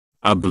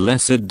A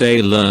blessed day,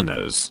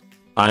 learners.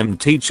 I'm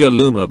Teacher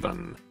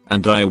Lumaban,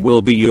 and I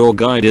will be your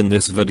guide in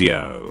this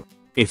video.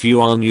 If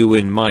you are new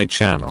in my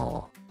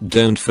channel,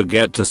 don't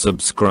forget to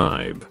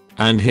subscribe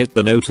and hit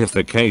the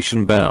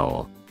notification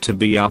bell to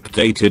be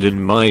updated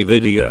in my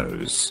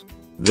videos.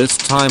 This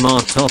time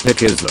our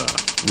topic is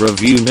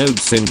review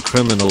notes in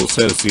criminal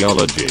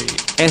sociology,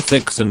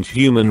 ethics and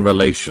human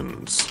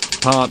relations,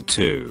 part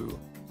 2.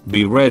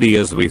 Be ready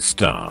as we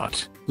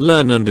start.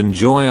 Learn and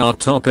enjoy our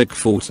topic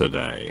for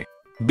today.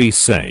 Be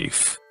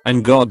safe,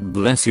 and God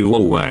bless you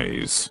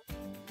always.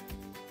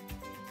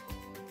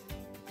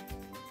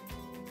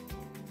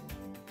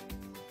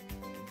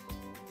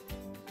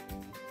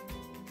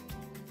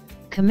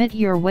 Commit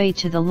your way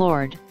to the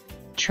Lord,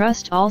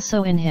 trust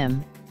also in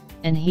him,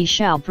 and he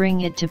shall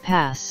bring it to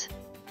pass.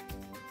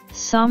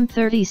 Psalm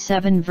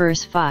 37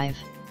 verse 5.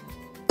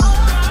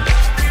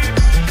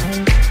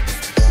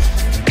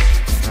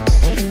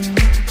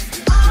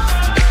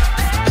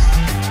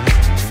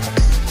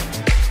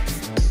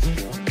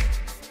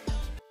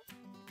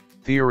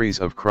 Theories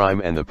of crime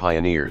and the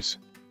pioneers.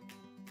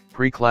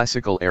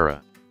 Pre-classical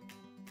era.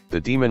 The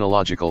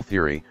demonological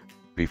theory,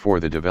 before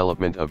the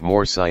development of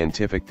more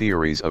scientific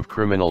theories of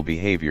criminal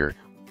behavior,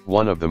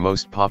 one of the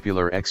most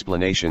popular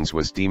explanations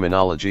was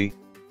demonology,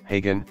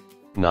 Hagen,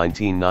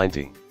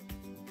 1990.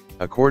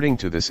 According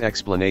to this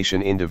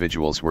explanation,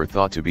 individuals were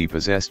thought to be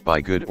possessed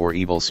by good or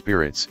evil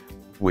spirits,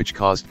 which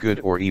caused good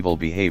or evil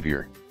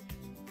behavior.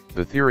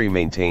 The theory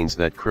maintains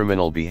that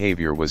criminal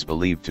behavior was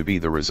believed to be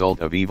the result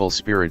of evil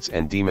spirits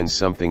and demons,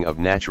 something of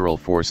natural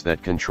force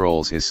that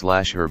controls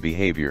his/her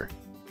behavior.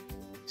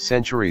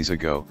 Centuries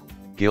ago,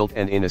 guilt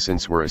and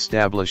innocence were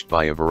established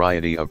by a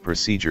variety of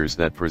procedures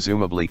that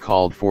presumably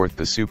called forth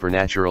the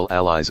supernatural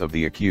allies of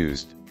the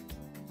accused.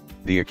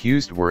 The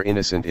accused were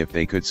innocent if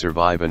they could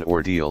survive an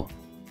ordeal,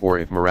 or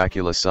if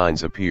miraculous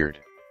signs appeared.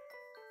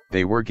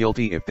 They were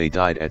guilty if they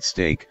died at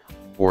stake,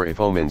 or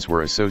if omens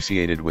were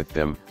associated with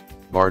them.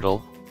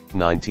 Bartle,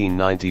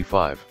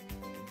 1995.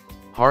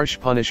 Harsh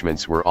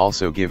punishments were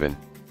also given.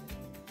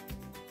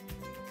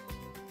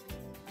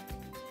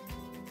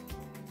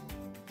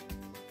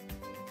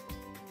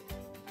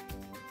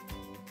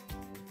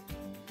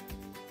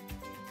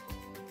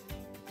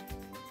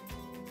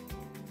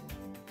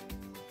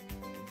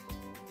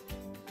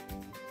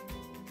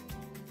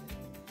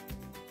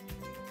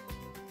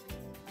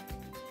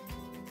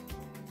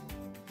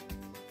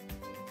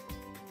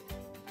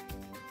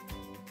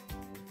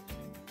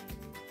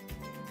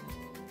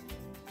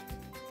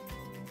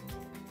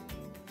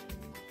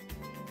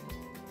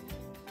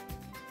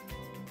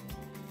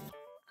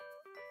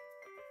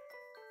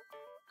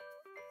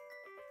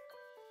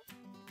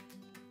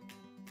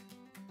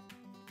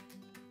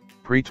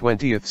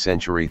 Pre-20th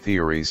century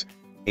theories,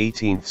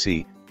 18th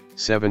c.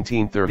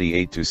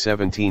 1738 to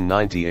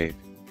 1798.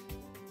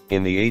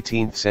 In the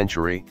 18th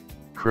century,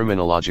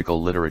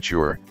 criminological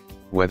literature,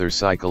 whether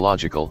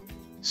psychological,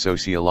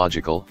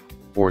 sociological,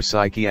 or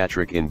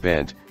psychiatric in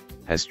bent,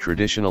 has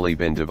traditionally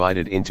been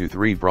divided into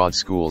three broad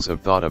schools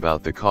of thought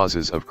about the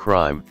causes of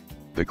crime: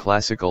 the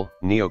classical,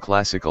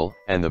 neoclassical,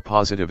 and the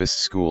positivist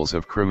schools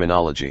of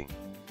criminology.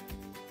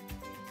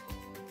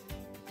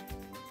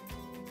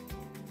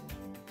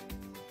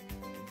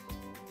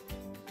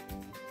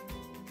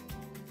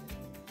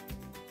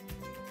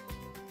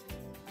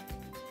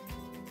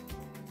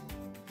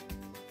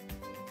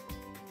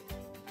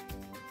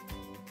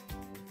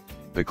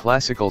 The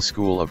classical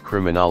school of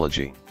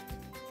criminology.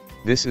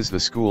 This is the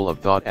school of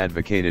thought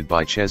advocated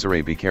by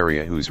Cesare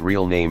Beccaria, whose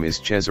real name is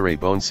Cesare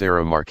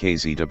Bonserra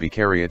Marchesi de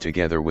Beccaria,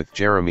 together with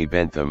Jeremy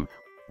Bentham,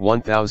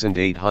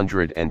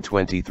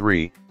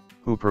 1823,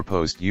 who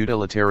proposed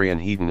utilitarian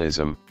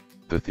hedonism,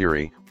 the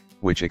theory,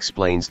 which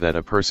explains that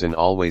a person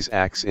always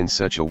acts in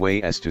such a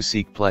way as to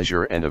seek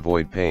pleasure and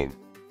avoid pain.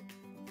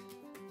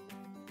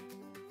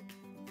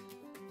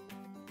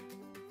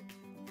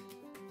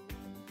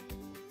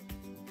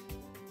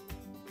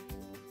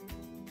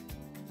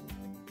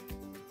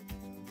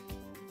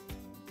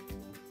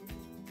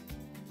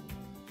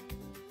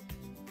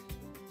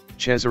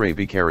 Cesare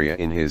Beccaria,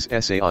 in his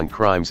essay on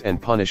crimes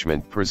and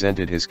punishment,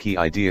 presented his key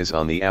ideas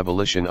on the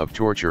abolition of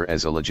torture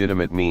as a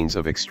legitimate means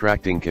of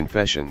extracting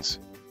confessions.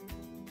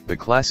 The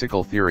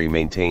classical theory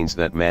maintains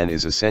that man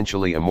is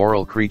essentially a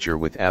moral creature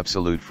with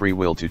absolute free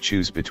will to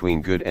choose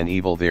between good and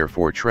evil,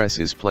 therefore stress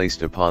is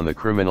placed upon the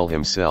criminal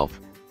himself,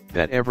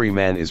 that every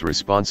man is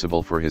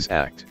responsible for his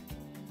act.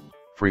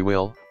 Free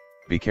will,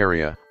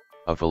 Beccaria,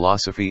 a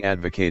philosophy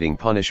advocating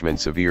punishment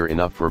severe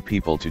enough for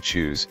people to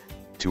choose,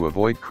 to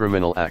avoid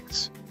criminal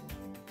acts.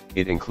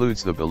 It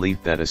includes the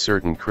belief that a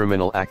certain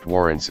criminal act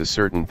warrants a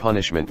certain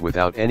punishment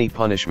without any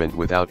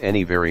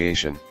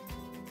variation.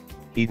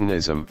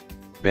 Hedonism,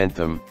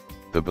 Bentham,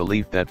 the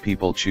belief that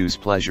people choose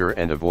pleasure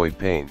and avoid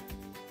pain.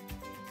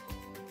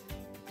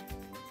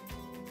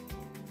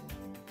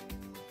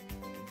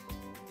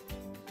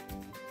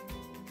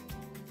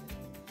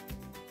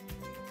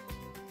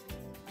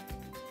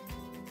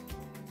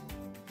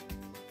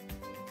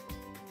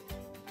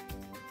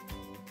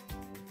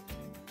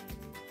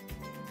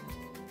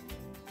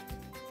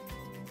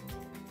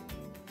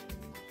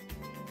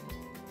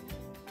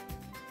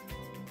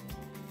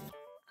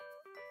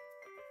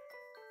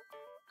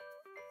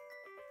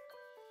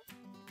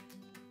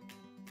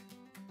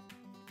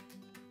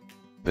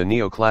 The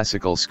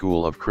neoclassical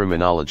school of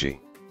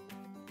criminology.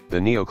 The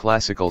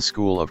neoclassical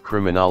school of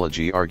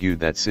criminology argued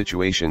that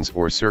situations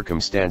or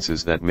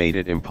circumstances that made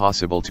it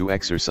impossible to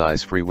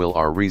exercise free will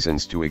are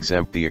reasons to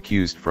exempt the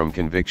accused from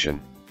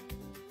conviction.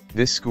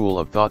 This school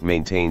of thought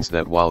maintains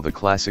that while the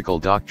classical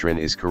doctrine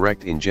is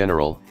correct in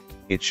general,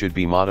 it should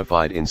be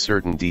modified in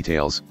certain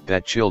details,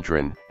 that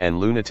children and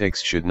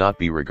lunatics should not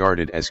be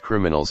regarded as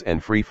criminals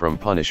and free from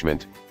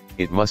punishment.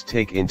 It must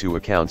take into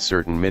account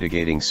certain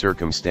mitigating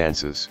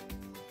circumstances.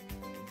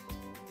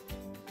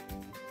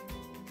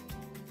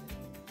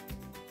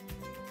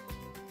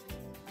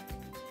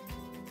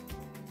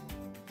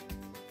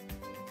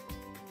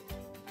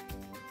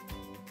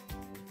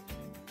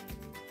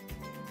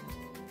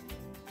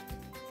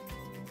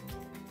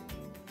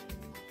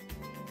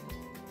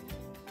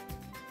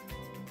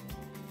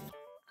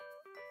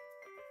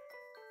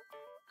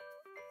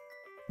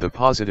 The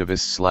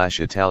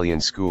Positivist/Italian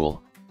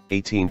School,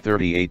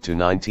 1838 to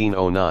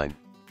 1909.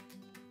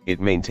 It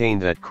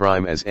maintained that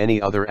crime as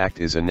any other act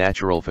is a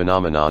natural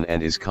phenomenon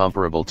and is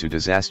comparable to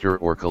disaster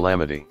or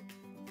calamity.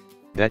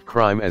 That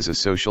crime as a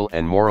social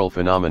and moral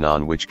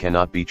phenomenon which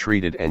cannot be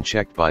treated and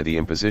checked by the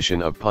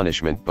imposition of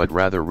punishment but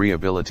rather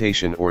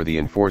rehabilitation or the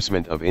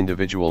enforcement of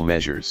individual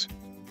measures.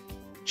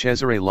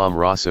 Cesare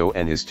Lombroso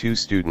and his two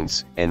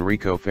students,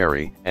 Enrico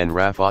Ferri and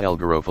Raffaele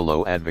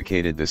Garofalo,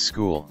 advocated this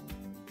school.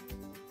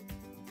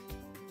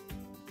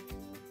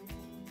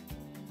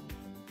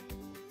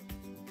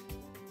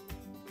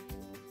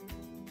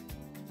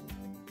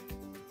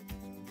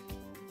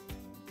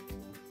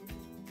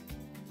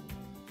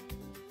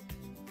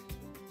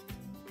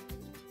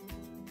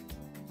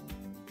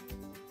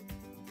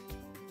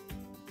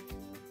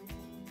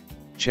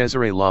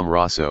 Cesare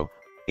Lombroso,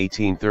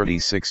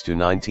 1836 to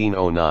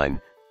 1909,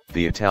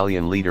 the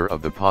Italian leader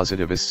of the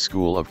Positivist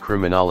school of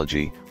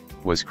criminology,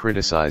 was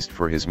criticized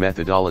for his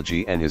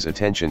methodology and his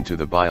attention to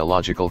the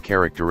biological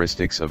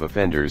characteristics of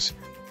offenders,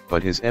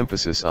 but his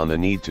emphasis on the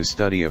need to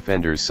study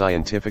offenders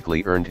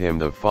scientifically earned him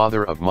the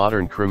father of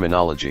modern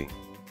criminology.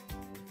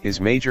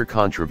 His major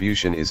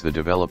contribution is the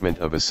development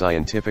of a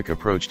scientific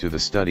approach to the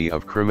study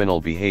of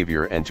criminal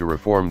behavior and to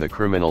reform the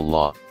criminal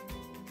law.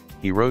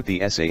 He wrote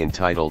the essay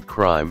entitled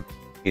Crime,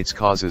 Its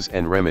Causes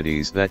and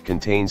Remedies that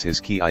contains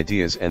his key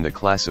ideas and the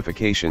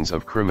classifications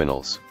of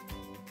criminals.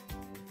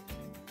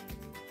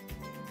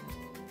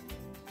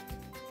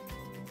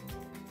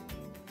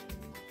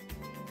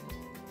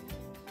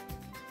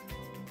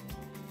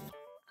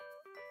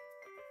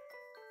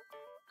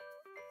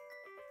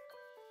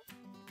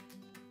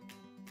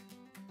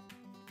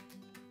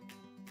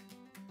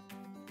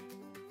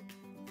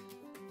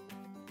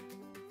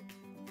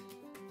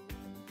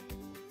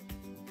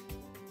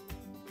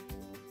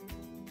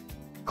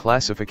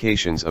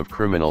 Classifications of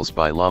criminals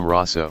by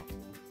Lombroso.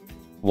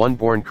 1.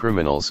 Born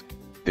criminals.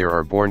 There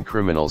are born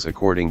criminals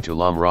according to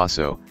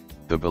Lombroso,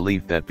 the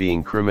belief that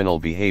being criminal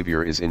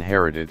behavior is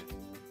inherited.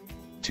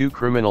 2.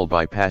 Criminal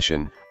by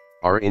passion,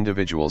 are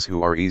individuals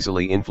who are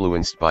easily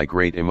influenced by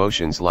great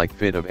emotions like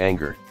fit of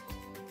anger.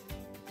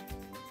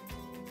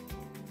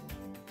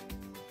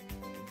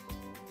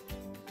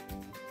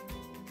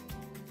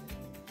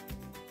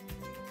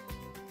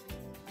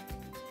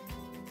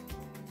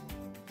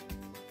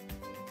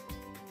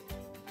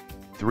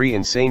 Three.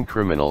 Insane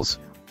criminals,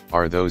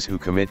 are those who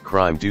commit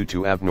crime due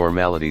to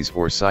abnormalities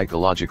or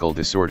psychological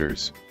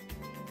disorders.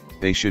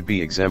 They should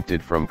be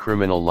exempted from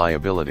criminal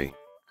liability.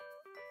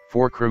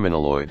 4.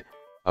 Criminaloid,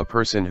 a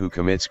person who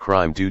commits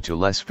crime due to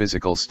less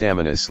physical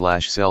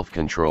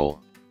stamina/self-control.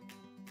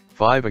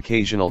 5.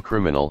 Occasional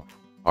criminal,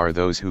 are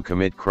those who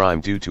commit crime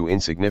due to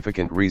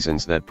insignificant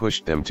reasons that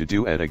pushed them to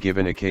do at a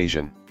given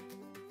occasion.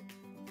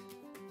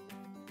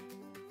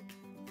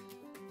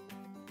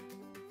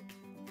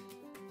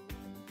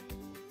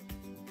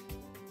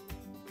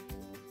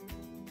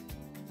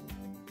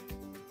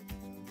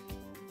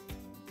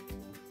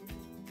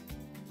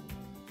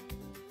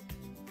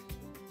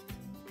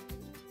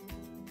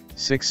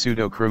 Six.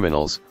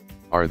 Pseudo-criminals,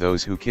 are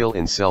those who kill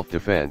in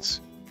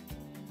self-defense.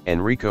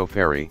 Enrico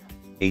Ferri,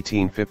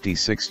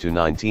 1856 to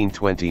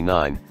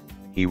 1929,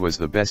 he was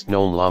the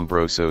best-known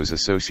Lombroso's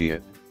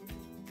associate.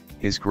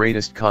 His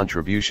greatest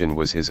contribution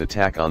was his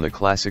attack on the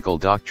classical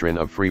doctrine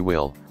of free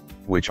will,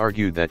 which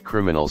argued that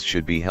criminals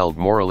should be held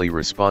morally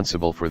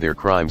responsible for their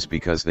crimes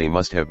because they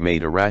must have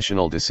made a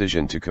rational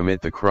decision to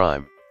commit the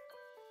crime.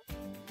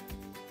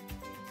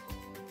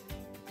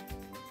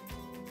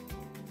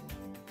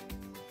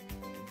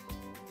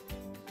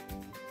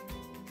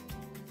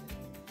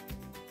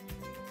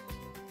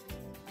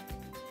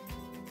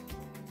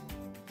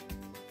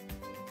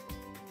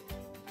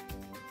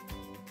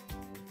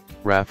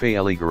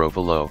 Raffaele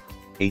Garofalo,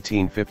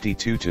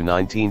 1852 to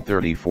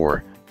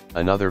 1934,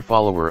 another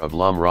follower of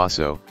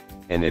Lombroso,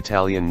 an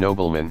Italian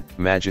nobleman,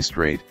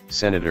 magistrate,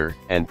 senator,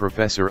 and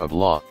professor of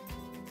law.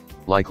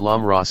 Like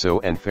Lombroso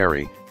and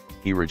Ferri,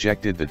 he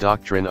rejected the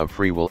doctrine of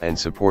free will and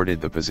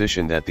supported the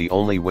position that the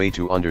only way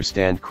to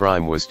understand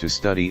crime was to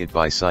study it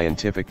by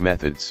scientific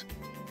methods.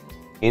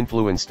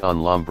 Influenced on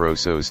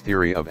Lombroso's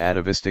theory of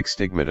atavistic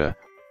stigmata,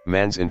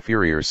 man's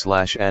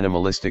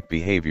inferior/animalistic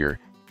behavior,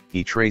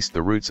 he traced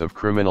the roots of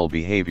criminal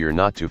behavior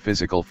not to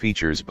physical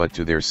features but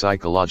to their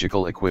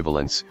psychological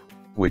equivalents,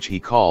 which he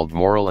called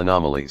moral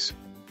anomalies.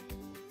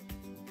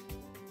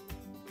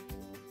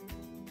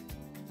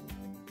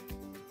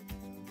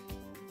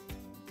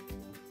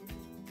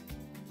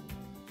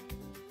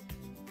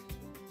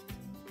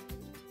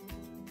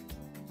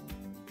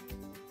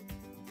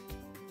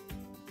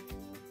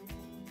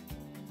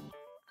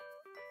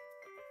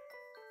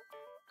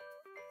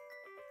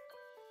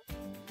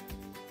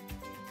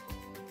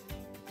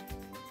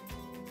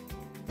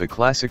 The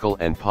classical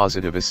and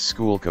positivist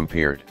school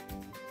compared.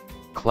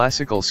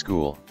 Classical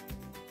school.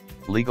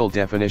 Legal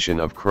definition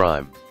of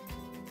crime.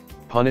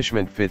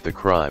 Punishment fit the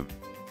crime.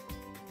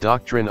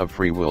 Doctrine of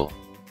free will.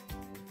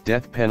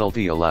 Death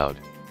penalty allowed.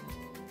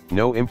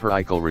 No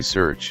empirical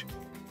research.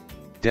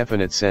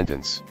 Definite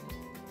sentence.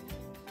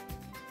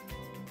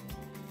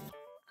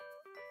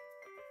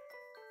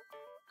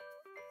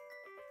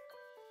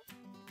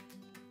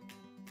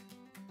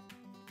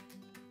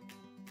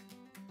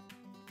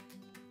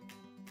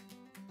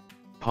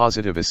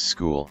 Positivist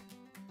school.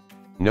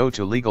 No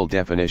to legal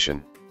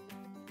definition.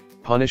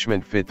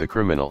 Punishment fit the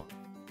criminal.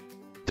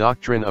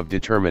 Doctrine of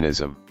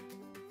determinism.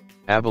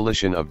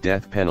 Abolition of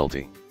death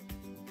penalty.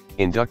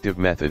 Inductive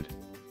method.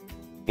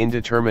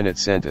 Indeterminate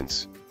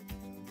sentence.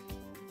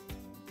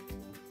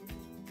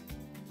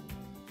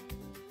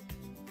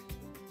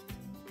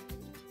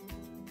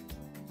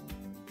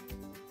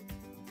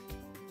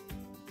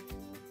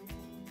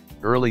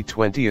 Early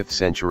 20th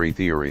century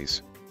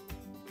theories.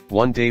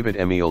 1. David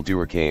Émile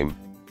Durkheim,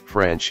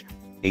 French,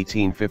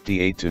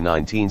 1858 to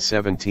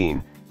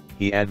 1917,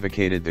 he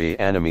advocated the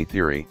anomie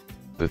theory,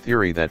 the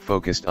theory that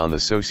focused on the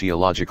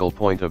sociological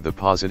point of the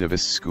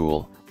positivist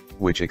school,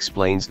 which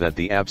explains that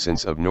the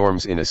absence of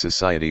norms in a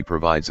society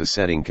provides a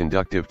setting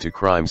conducive to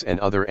crimes and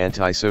other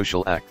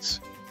antisocial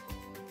acts.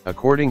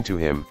 According to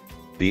him,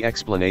 the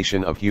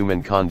explanation of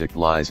human conduct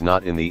lies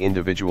not in the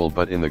individual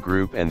but in the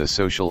group and the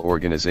social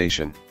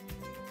organization.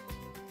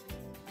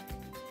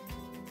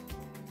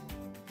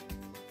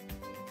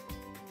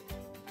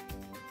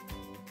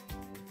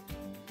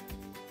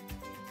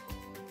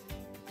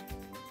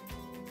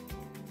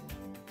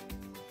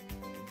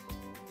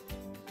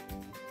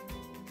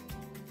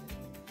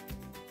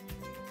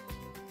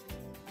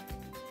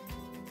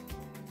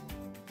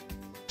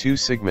 To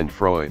Sigmund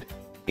Freud,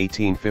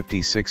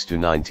 1856 to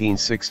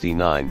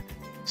 1969,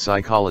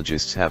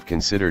 psychologists have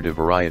considered a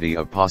variety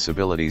of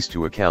possibilities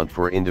to account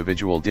for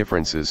individual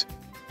differences: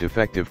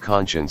 defective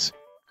conscience,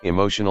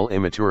 emotional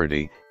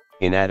immaturity,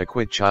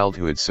 inadequate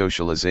childhood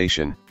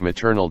socialization,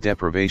 maternal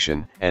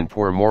deprivation, and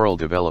poor moral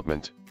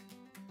development.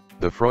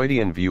 The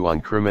Freudian view on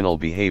criminal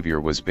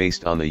behavior was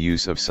based on the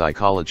use of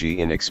psychology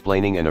in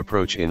explaining an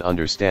approach in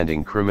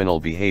understanding criminal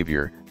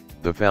behavior,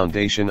 the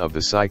foundation of the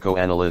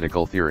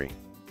psychoanalytical theory.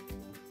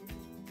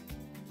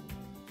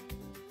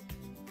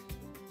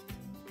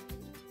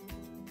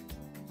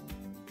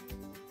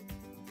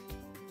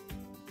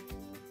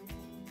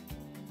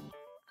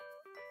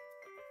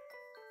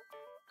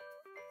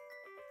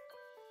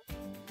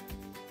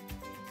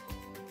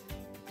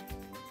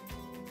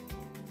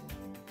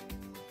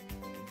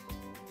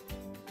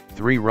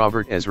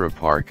 Robert Ezra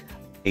Park,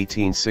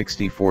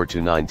 1864 to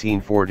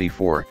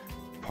 1944.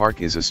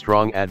 Park is a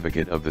strong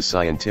advocate of the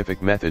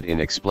scientific method in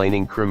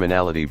explaining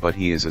criminality, but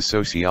he is a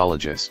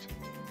sociologist.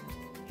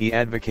 He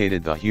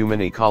advocated the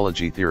human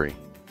ecology theory.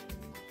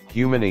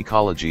 Human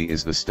ecology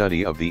is the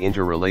study of the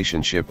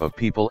interrelationship of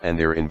people and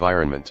their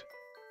environment.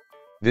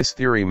 This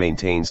theory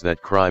maintains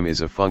that crime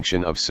is a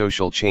function of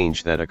social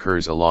change that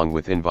occurs along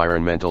with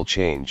environmental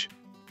change.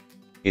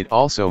 It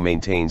also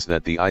maintains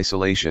that the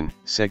isolation,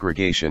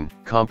 segregation,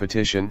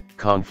 competition,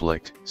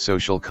 conflict,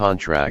 social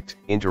contract,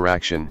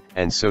 interaction,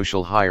 and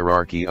social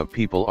hierarchy of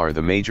people are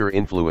the major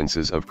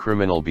influences of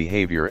criminal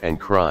behavior and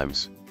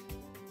crimes.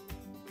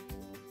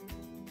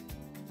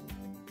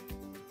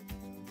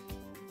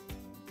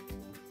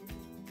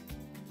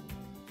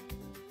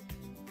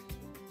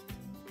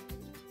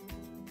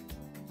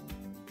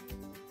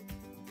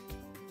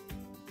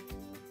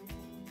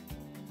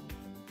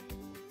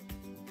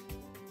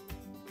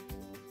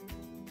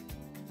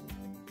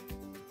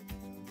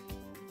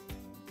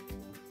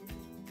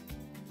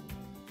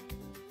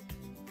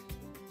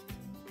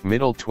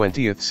 Middle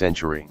 20th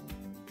century.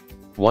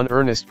 1.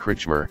 Ernest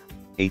Kretschmer,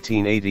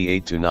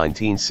 1888 to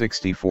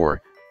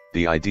 1964.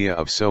 The idea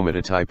of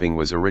somatotyping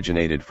was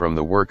originated from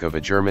the work of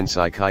a German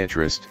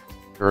psychiatrist,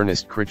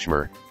 Ernest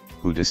Kretschmer,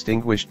 who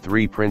distinguished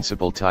three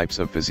principal types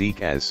of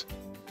physique as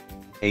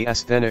A.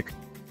 Asthenic,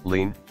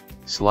 lean,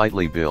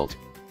 slightly built,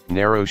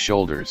 narrow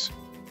shoulders.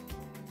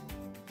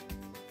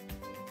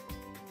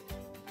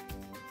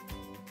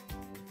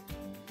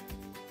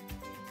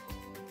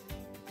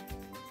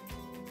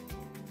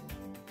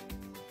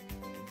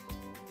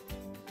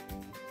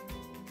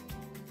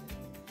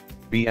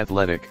 B.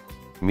 Athletic,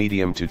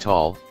 medium to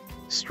tall,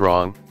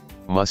 strong,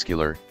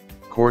 muscular,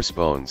 coarse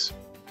bones.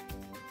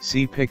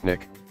 C.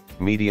 Picnic,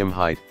 medium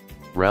height,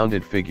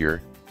 rounded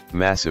figure,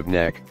 massive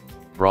neck,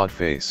 broad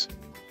face.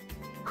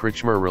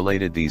 Kretschmer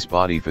related these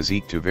body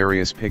physique to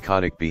various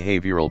psychotic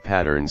behavioral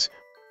patterns,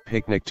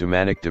 picnic to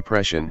manic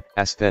depression,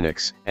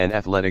 asthenics, and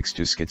athletics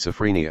to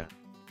schizophrenia.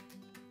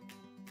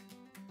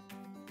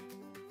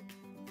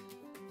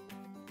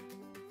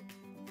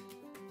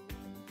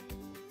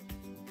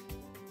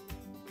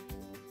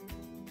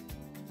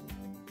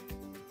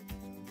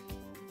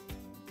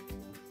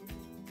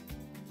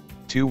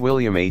 To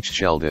William H.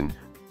 Sheldon,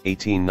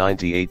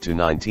 1898 to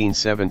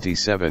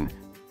 1977,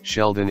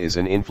 Sheldon is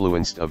an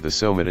influenced of the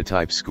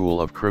somatotype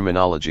school of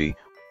criminology,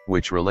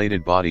 which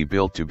related body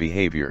built to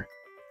behavior.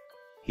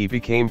 He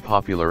became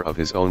popular of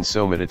his own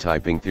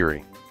somatotyping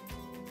theory.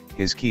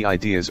 His key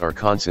ideas are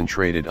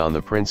concentrated on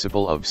the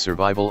principle of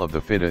survival of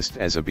the fittest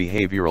as a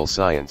behavioral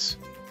science.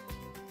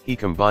 He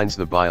combines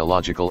the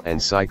biological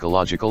and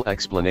psychological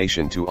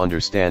explanation to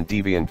understand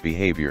deviant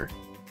behavior.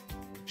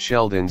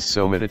 Sheldon's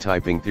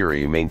somatotyping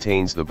theory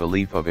maintains the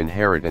belief of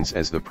inheritance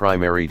as the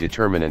primary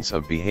determinants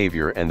of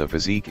behavior, and the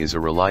physique is a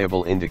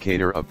reliable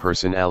indicator of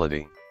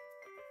personality.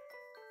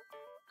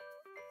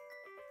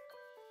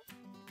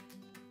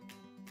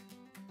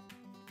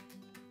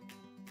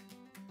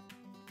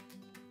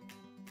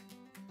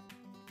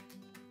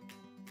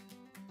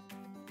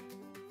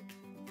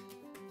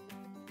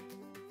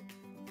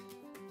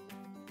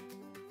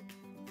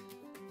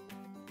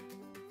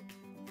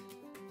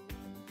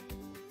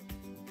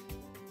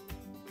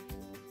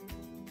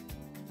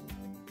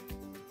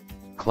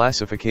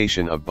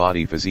 Classification of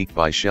body physique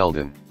by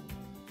Sheldon.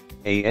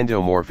 A.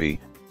 Endomorphy,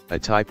 a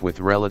type with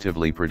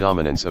relatively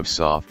predominance of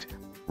soft,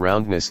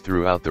 roundness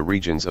throughout the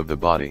regions of the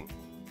body.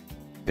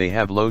 They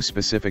have low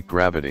specific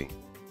gravity.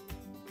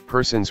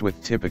 Persons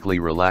with typically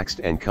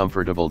relaxed and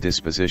comfortable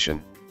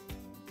disposition.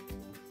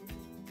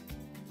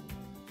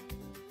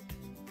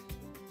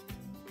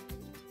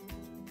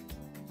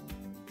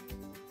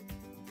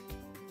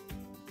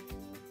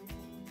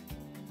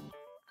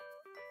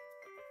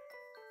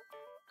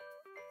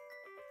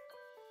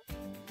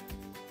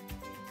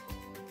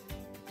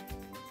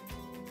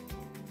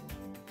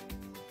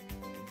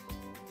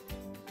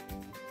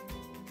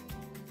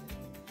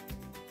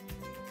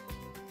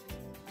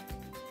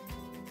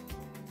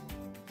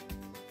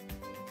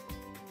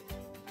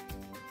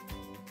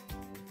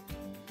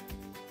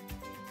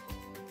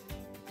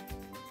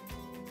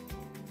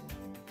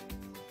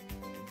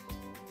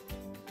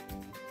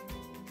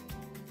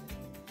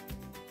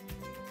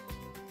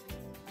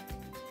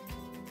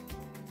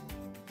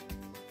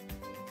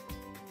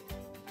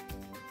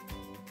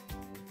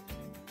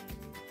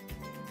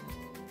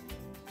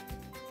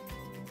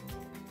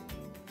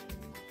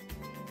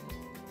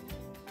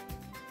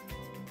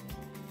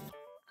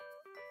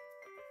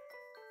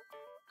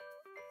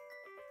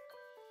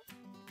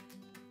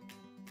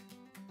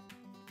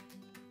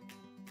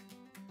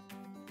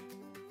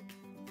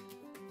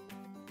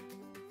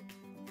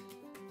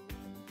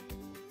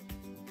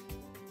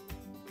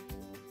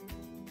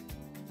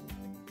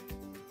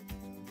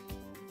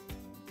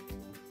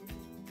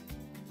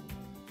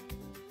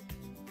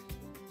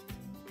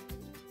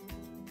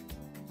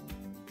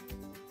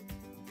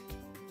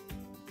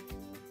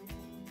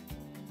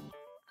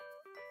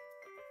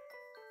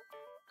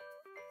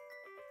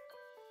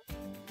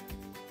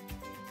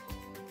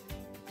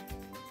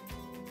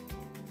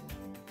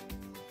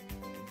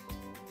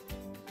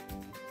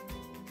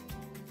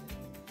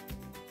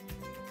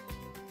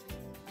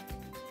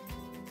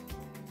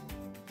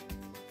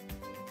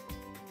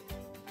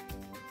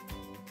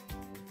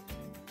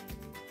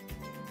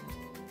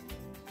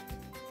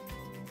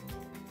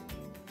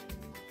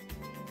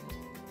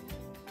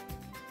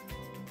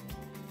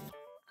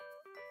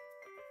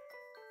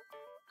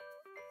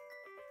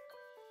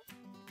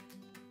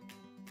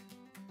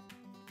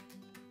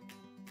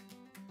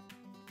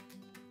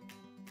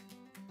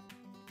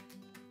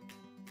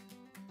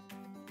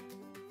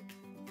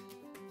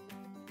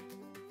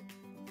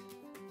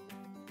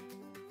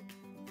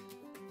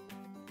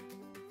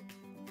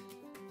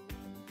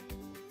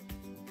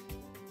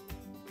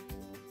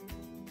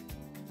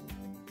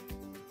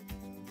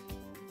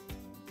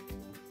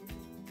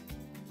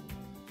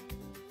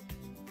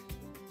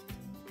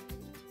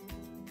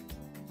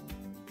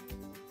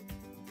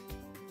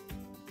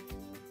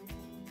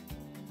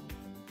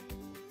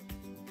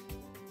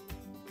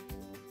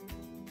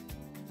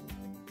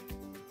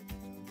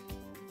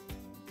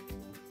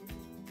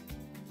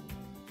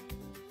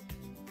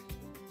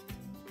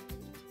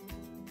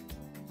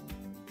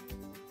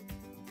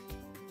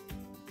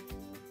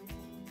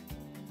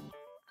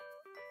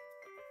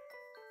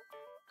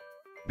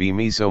 B.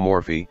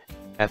 Mesomorphy,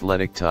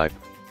 athletic type,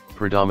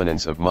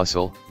 predominance of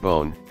muscle,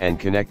 bone, and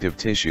connective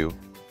tissue,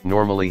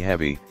 normally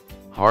heavy,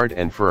 hard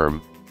and firm,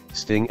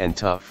 sting and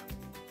tough.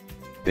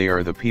 They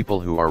are the people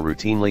who are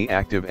routinely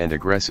active and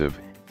aggressive,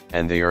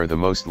 and they are the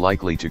most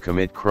likely to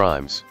commit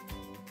crimes.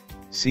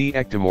 C.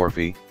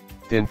 Ectomorphy,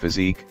 thin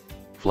physique,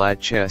 flat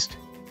chest,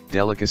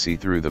 delicacy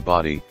through the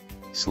body,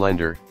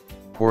 slender,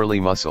 poorly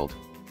muscled.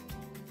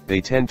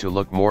 They tend to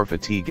look more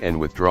fatigued and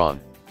withdrawn.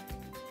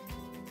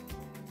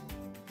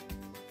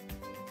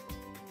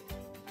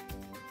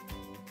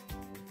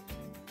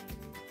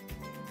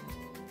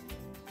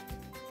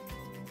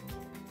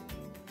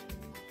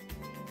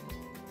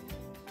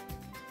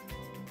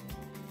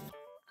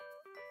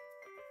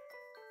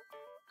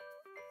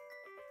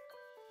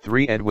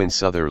 3. Edwin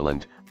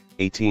Sutherland,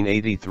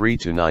 1883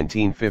 to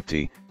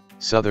 1950.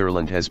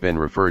 Sutherland has been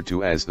referred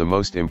to as the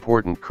most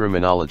important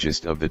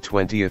criminologist of the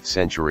 20th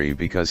century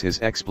because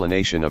his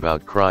explanation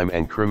about crime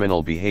and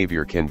criminal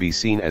behavior can be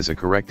seen as a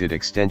corrected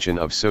extension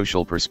of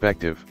social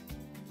perspective.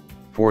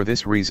 For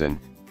this reason,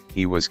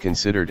 he was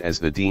considered as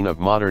the dean of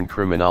modern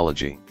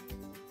criminology.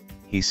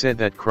 He said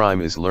that crime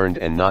is learned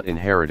and not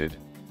inherited.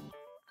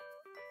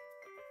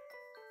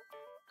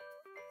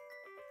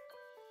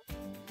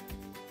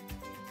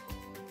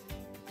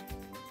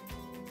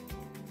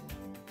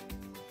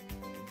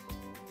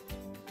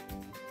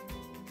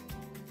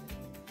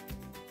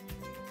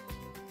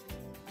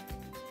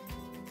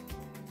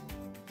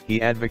 He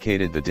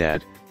advocated the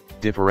DAD,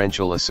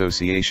 differential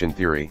association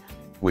theory,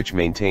 which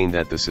maintained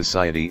that the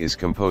society is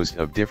composed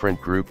of different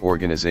group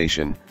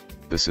organization.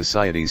 The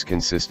societies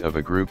consist of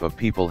a group of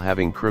people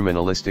having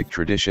criminalistic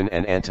tradition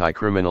and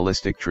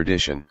anti-criminalistic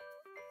tradition.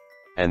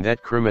 And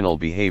that criminal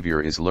behavior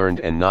is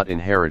learned and not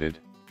inherited.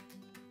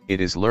 It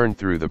is learned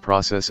through the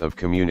process of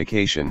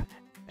communication,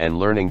 and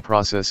learning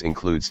process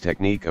includes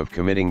technique of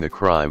committing the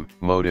crime,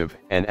 motive,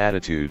 and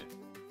attitude.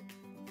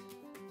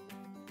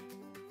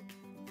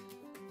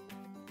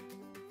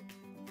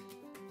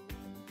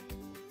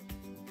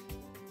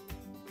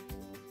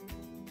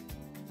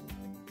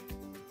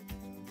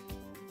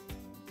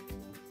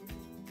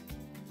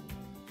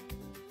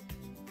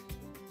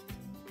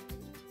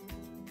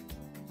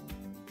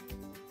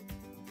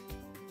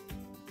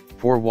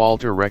 For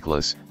Walter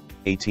Reckless,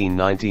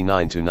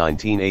 1899 to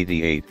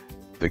 1988,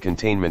 the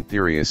containment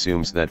theory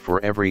assumes that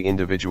for every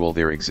individual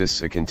there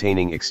exists a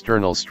containing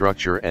external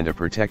structure and a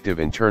protective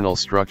internal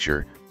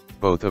structure,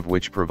 both of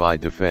which provide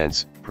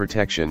defense,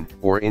 protection,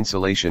 or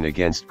insulation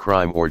against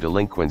crime or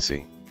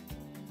delinquency.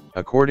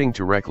 According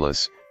to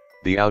Reckless,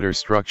 the outer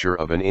structure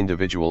of an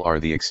individual are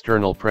the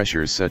external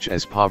pressures such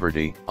as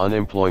poverty,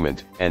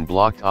 unemployment, and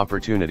blocked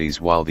opportunities,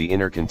 while the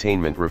inner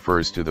containment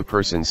refers to the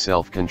person's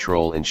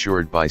self-control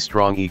ensured by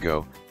strong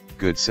ego,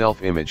 good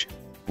self-image,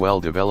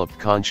 well-developed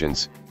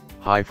conscience,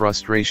 high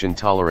frustration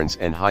tolerance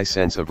and high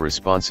sense of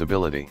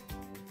responsibility.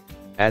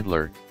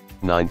 Adler,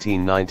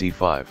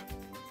 1995.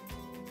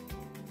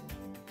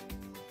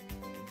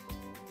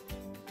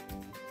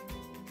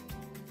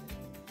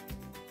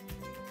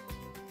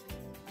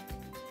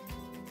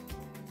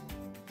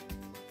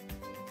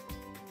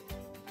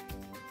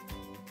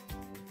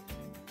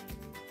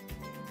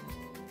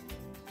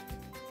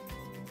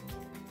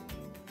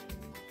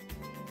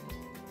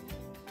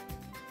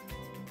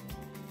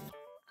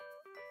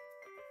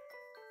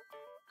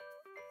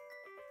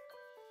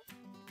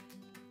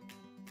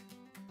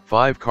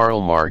 Five.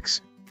 Karl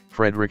Marx,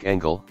 Friedrich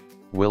Engel,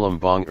 Willem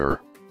Bonger,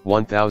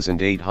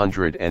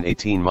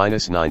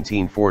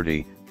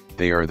 1818–1940,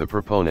 they are the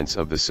proponents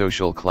of the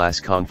social class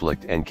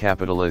conflict and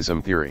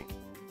capitalism theory.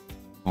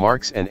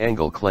 Marx and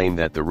Engel claim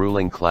that the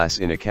ruling class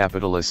in a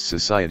capitalist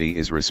society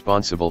is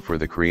responsible for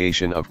the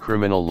creation of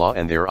criminal law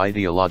and their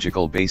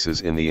ideological basis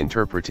in the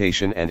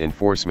interpretation and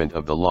enforcement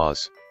of the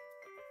laws.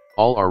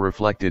 All are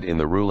reflected in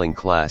the ruling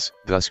class,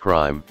 thus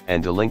crime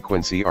and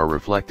delinquency are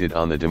reflected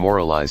on the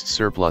demoralized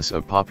surplus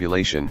of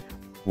population,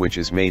 which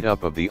is made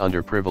up of the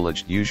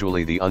underprivileged,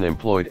 usually the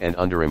unemployed and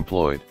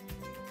underemployed.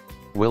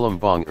 Willem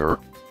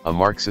Bonger, a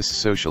Marxist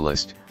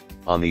socialist,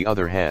 on the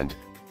other hand,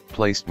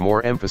 placed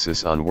more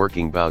emphasis on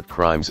working about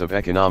crimes of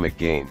economic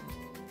gain.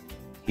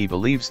 He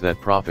believes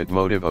that profit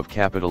motive of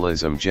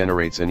capitalism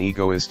generates an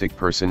egoistic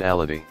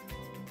personality.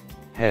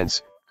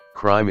 Hence,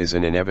 crime is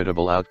an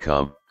inevitable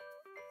outcome.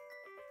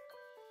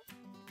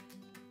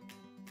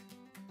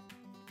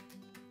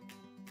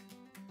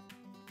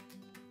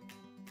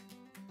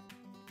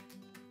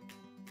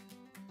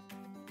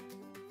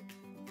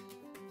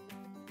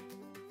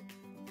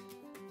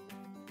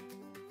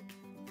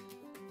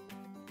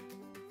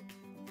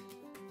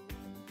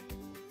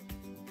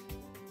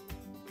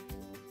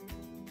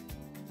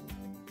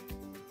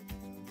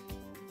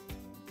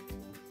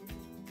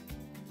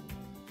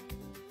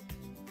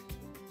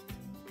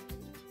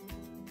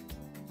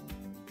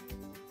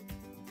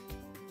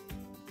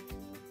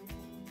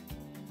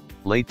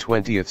 Late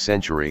 20th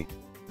century,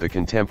 the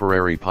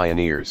contemporary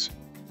pioneers.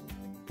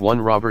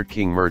 1. Robert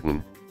King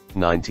Merton,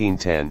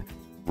 1910.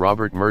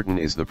 Robert Merton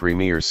is the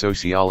premier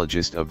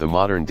sociologist of the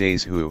modern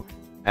days who,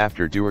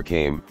 after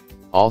Durkheim,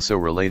 also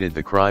related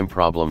the crime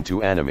problem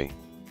to anomie.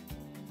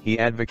 He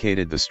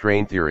advocated the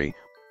strain theory,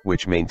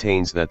 which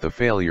maintains that the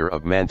failure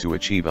of man to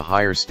achieve a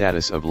higher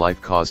status of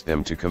life caused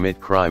them to commit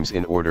crimes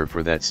in order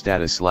for that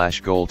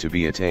status/goal to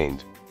be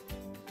attained.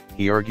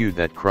 He argued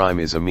that crime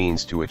is a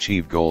means to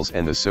achieve goals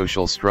and the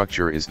social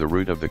structure is the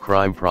root of the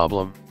crime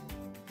problem.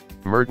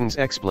 Merton's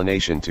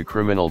explanation to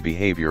criminal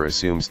behavior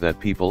assumes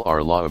that people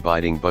are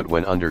law-abiding but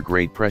when under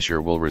great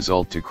pressure will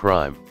result to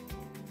crime.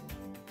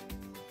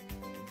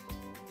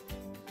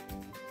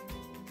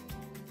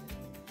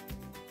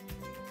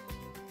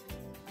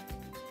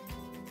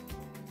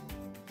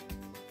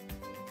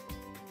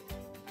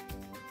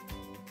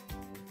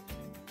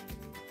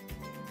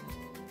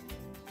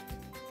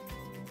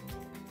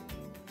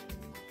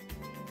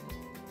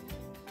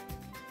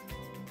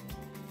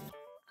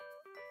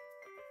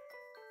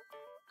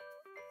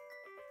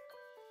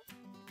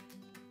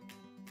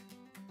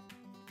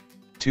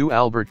 2.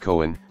 Albert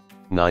Cohen,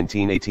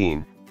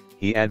 1918,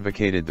 he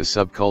advocated the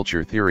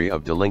subculture theory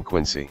of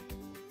delinquency.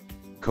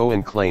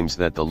 Cohen claims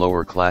that the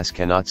lower class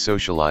cannot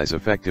socialize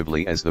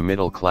effectively as the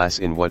middle class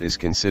in what is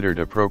considered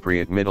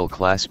appropriate middle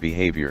class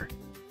behavior.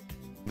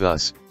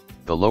 Thus,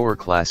 the lower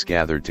class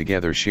gathered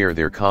together share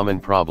their common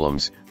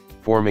problems,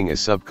 forming a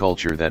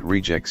subculture that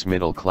rejects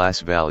middle class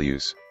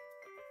values.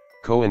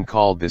 Cohen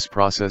called this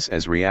process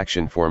as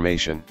reaction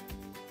formation.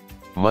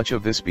 Much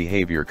of this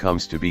behavior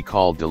comes to be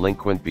called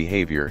delinquent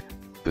behavior.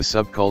 The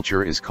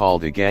subculture is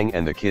called a gang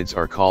and the kids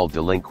are called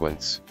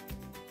delinquents.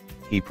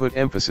 He put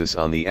emphasis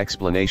on the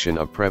explanation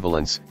of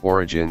prevalence,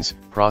 origins,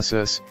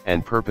 process,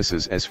 and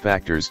purposes as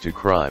factors to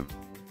crime.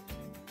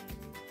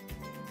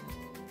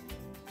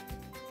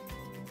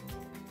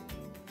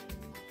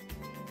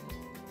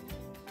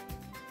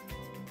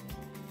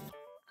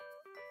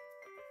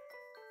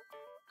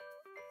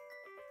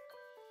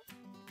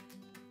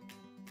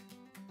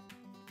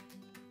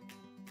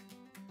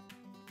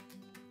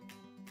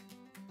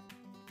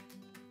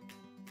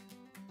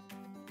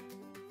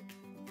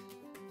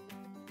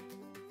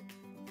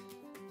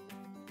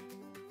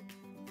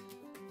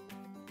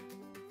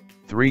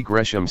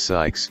 Gresham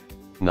Sykes,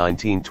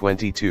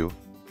 1922,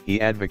 he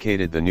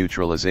advocated the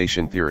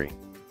neutralization theory.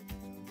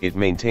 It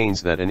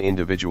maintains that an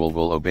individual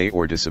will obey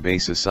or disobey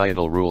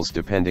societal rules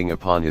depending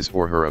upon his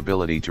or her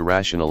ability to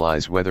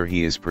rationalize whether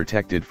he is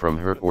protected from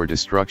hurt or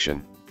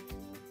destruction.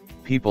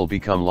 People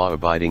become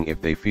law-abiding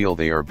if they feel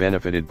they are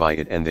benefited by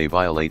it, and they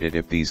violate it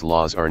if these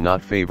laws are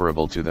not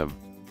favorable to them.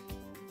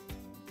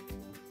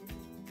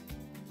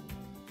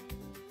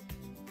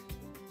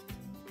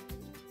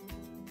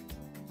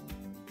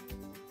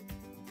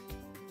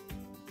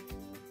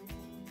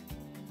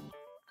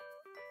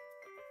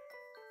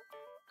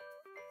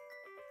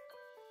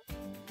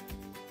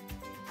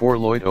 For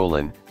Lloyd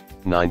Olin,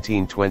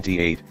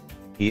 1928,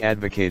 he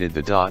advocated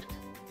the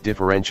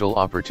differential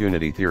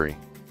opportunity theory.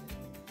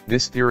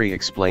 This theory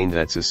explained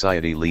that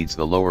society leads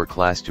the lower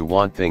class to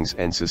want things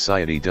and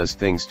society does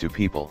things to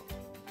people.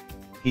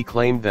 He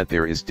claimed that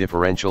there is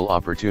differential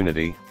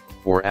opportunity,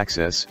 or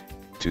access,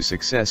 to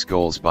success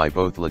goals by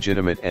both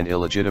legitimate and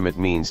illegitimate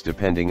means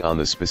depending on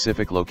the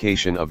specific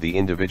location of the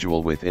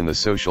individual within the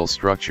social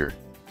structure.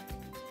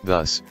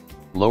 Thus,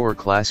 lower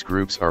class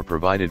groups are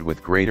provided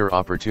with greater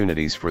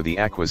opportunities for the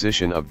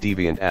acquisition of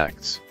deviant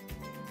acts.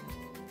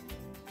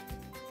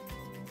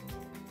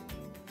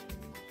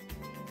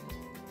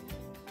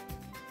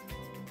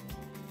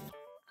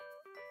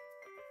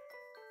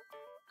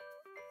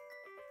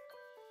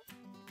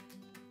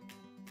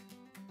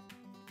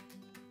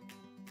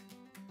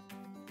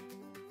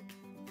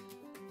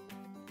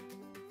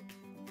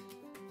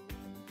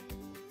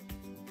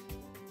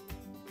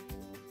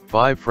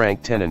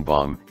 Frank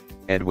Tenenbaum,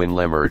 Edwin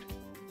Lemert,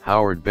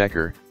 Howard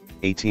Becker,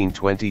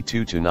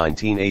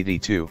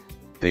 1822–1982,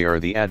 they are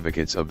the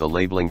advocates of the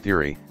labeling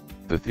theory,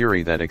 the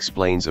theory that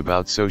explains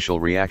about social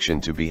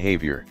reaction to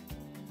behavior.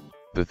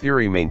 The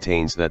theory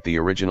maintains that the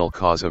original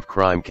cause of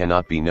crime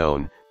cannot be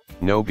known.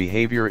 No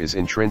behavior is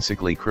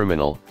intrinsically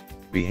criminal,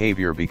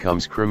 behavior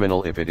becomes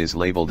criminal if it is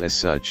labeled as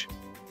such.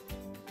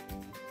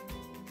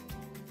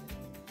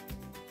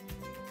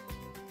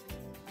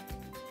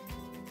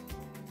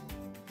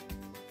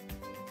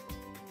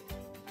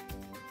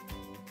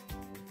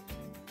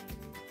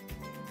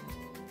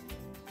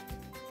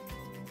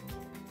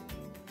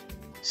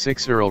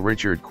 Earl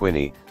Richard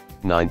Quinney,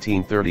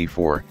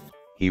 1934,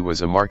 he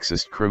was a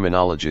Marxist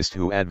criminologist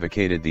who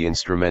advocated the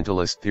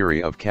instrumentalist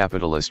theory of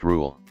capitalist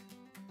rule.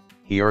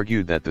 He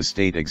argued that the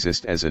state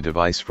exists as a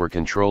device for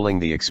controlling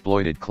the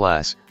exploited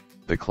class,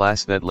 the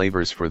class that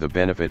labors for the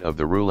benefit of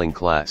the ruling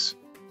class.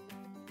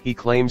 He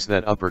claims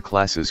that upper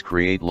classes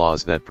create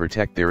laws that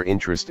protect their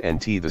interest and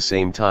at the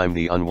same time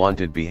the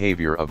unwanted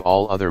behavior of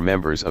all other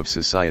members of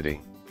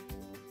society.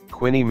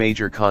 Quinney's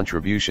major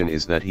contribution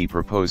is that he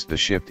proposed the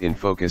shift in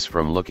focus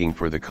from looking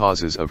for the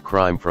causes of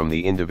crime from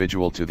the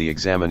individual to the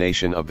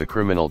examination of the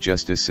criminal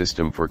justice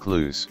system for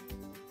clues.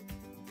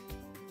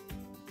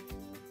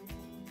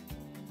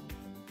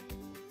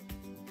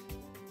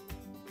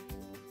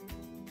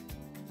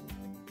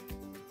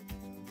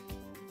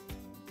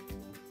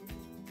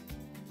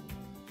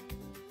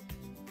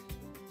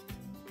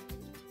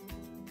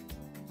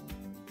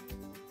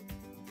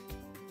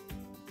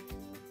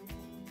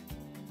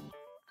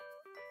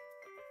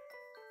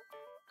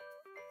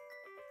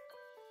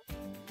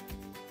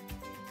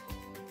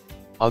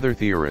 Other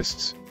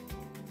theorists.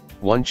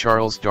 1.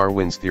 Charles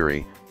Darwin's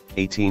theory,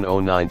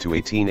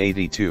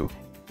 1809–1882,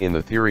 in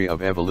the theory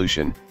of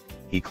evolution,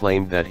 he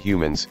claimed that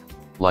humans,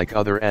 like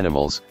other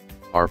animals,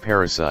 are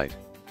parasite.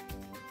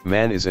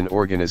 Man is an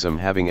organism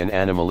having an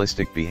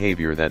animalistic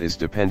behavior that is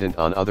dependent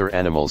on other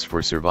animals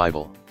for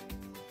survival.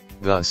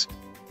 Thus,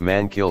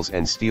 man kills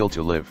and steals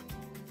to live.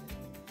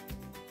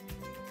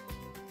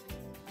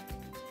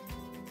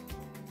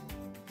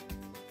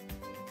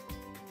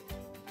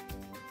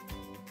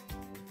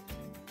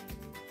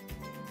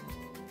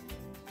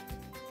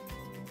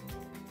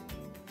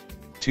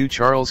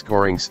 Charles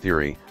Goring's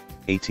theory,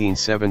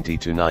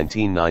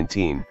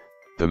 1870–1919,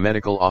 the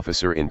medical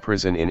officer in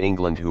prison in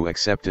England who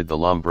accepted the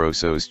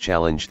Lombroso's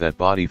challenge that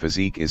body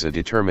physique is a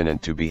determinant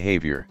to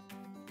behavior.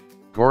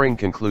 Goring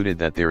concluded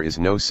that there is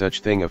no such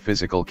thing a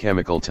physical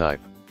chemical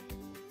type.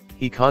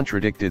 He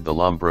contradicted the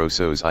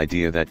Lombroso's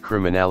idea that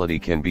criminality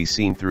can be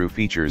seen through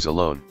features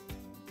alone.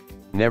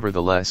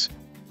 Nevertheless,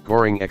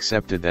 Goring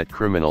accepted that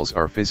criminals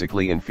are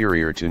physically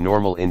inferior to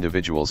normal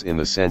individuals in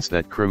the sense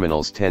that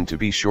criminals tend to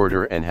be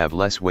shorter and have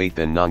less weight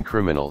than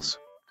non-criminals.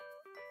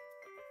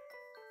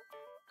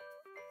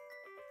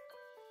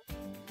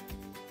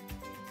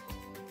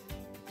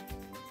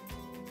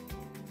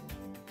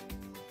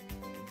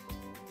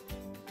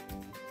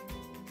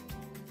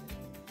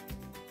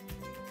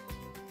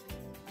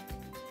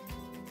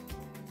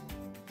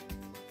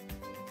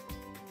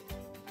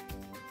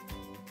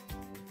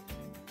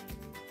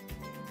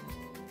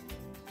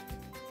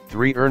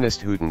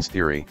 Ernest Houghton's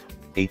theory,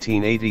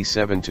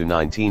 1887 to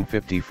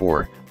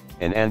 1954,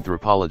 an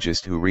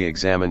anthropologist who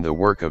re-examined the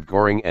work of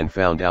Goring and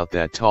found out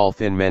that tall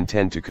thin men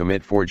tend to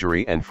commit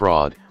forgery and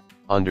fraud,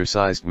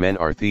 undersized men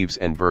are thieves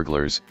and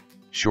burglars,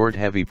 short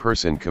heavy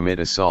person commit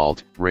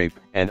assault, rape,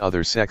 and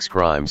other sex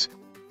crimes,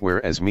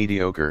 whereas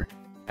mediocre,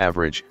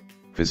 average,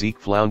 physique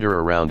flounder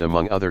around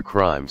among other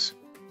crimes.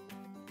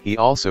 He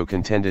also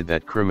contended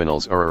that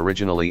criminals are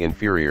originally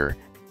inferior,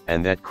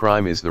 and that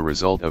crime is the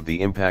result of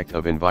the impact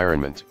of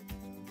environment.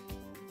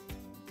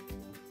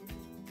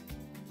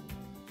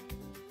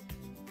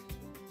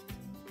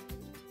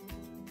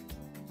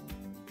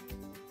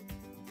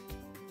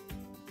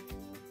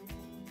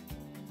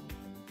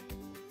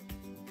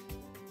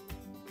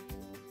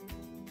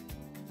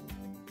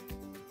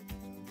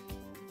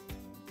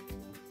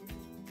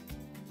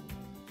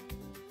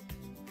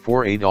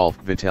 For Adolf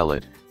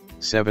Vitellet,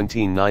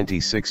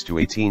 1796 to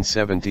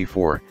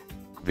 1874,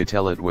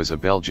 Vitellet was a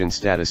Belgian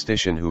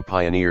statistician who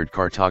pioneered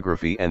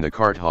cartography and the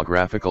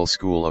cartographical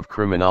school of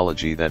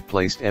criminology that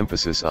placed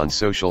emphasis on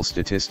social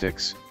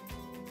statistics.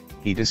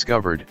 He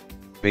discovered,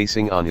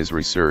 basing on his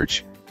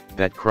research,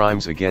 that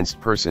crimes against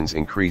persons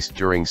increased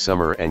during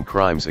summer and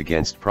crimes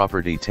against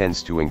property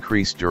tends to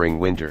increase during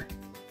winter.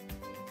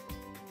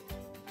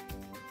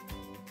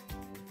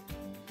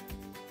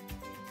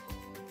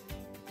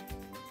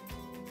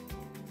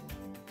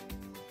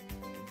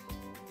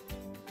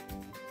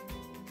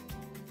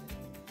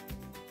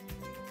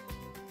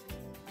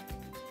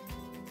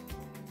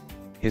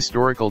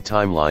 Historical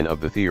timeline of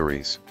the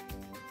theories.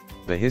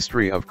 The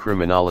history of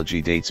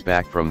criminology dates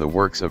back from the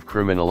works of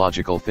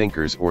criminological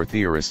thinkers or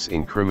theorists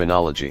in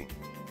criminology.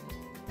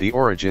 The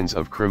origins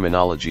of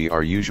criminology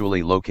are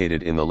usually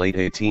located in the late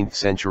 18th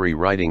century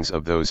writings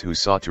of those who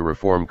sought to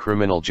reform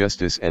criminal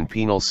justice and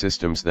penal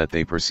systems that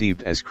they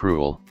perceived as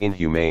cruel,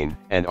 inhumane,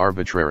 and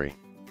arbitrary.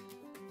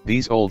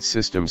 These old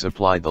systems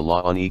applied the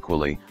law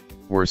unequally,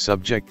 were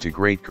subject to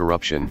great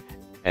corruption,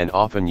 and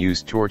often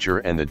used torture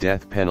and the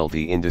death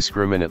penalty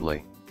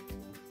indiscriminately.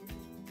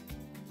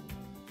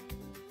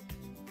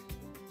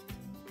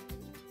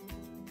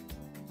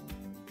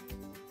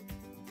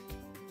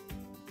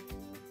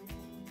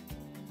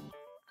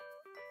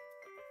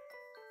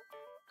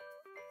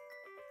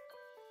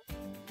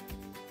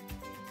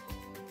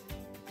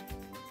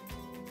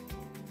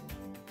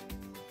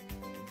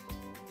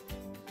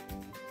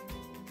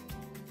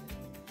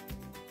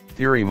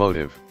 Theory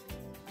motive.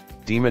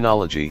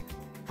 Demonology,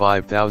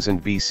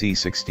 5000 BC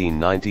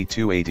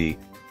 1692 AD,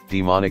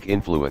 demonic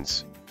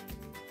influence.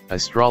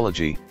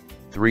 Astrology,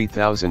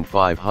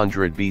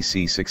 3500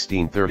 BC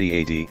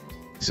 1630 AD,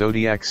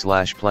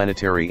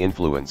 zodiac/planetary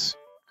influence.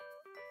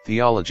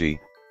 Theology,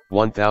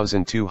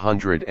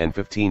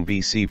 1215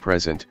 BC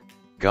present,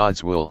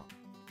 God's will.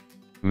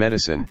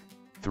 Medicine,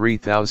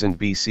 3000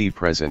 BC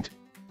present,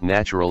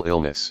 natural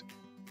illness.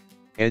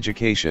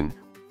 Education,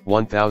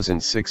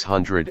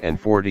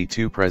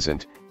 1642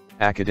 present,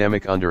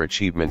 academic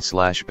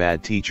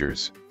underachievement/bad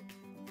teachers.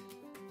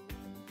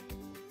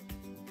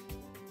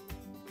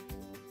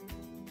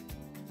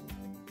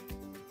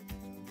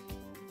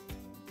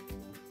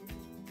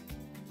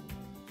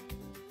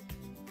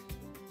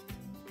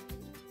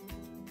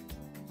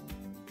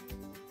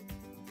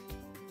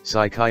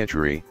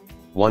 Psychiatry,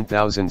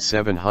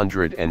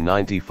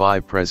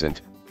 1795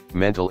 present,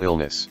 mental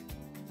illness.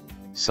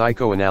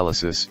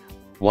 Psychoanalysis,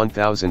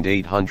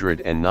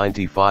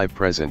 1895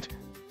 present,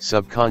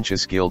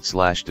 subconscious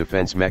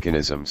guilt/defense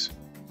mechanisms.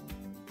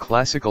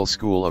 Classical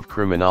School of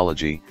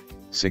Criminology,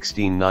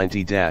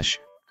 1690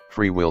 -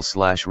 free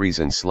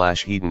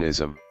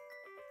will/reason/hedonism.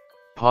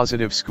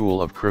 Positive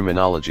School of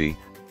Criminology,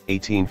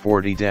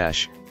 1840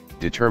 -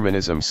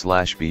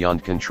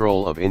 determinism/beyond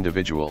control of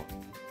individual.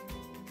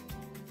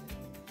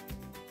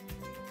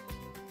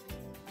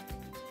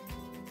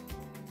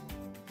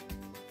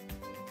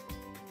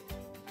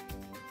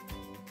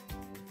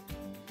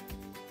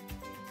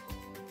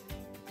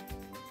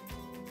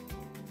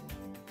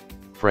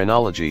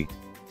 Phrenology,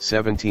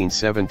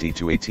 1770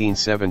 to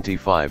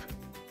 1875,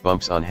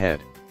 bumps on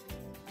head.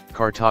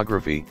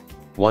 Cartography,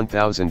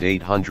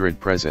 1800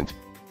 present,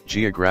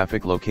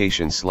 geographic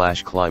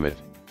location/climate.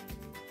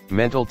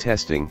 Mental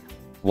testing,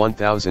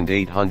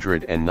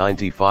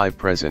 1895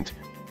 present,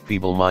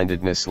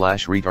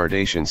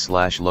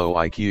 feeble-mindedness/retardation/low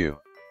IQ.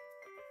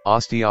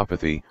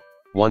 Osteopathy,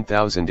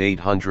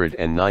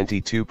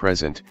 1892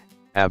 present,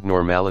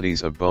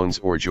 abnormalities of bones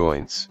or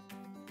joints.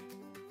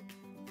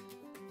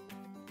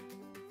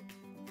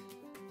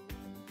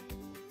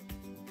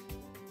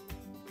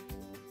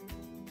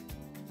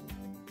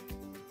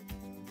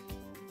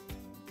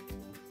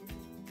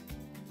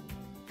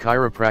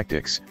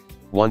 Chiropractics,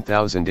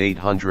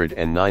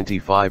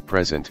 1895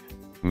 present,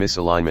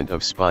 misalignment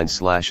of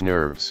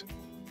spine/nerves.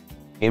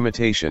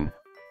 Imitation,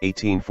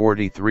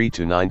 1843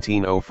 to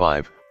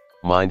 1905,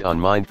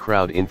 mind-on-mind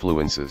crowd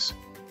influences.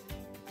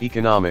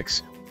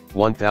 Economics,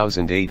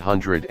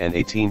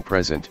 1818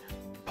 present,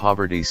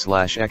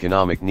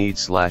 poverty/economic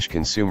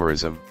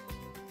needs/consumerism.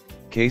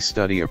 Case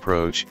study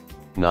approach,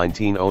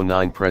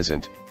 1909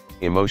 present,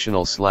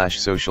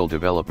 emotional/social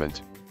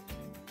development.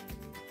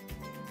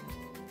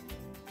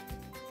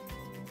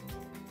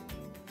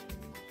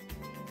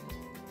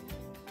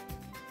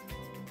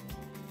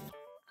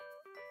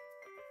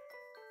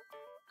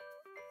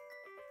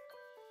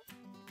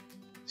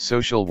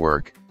 Social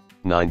work,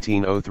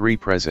 1903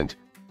 present,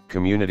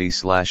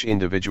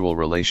 community/individual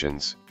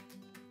relations.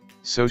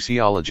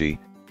 Sociology,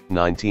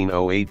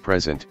 1908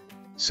 present,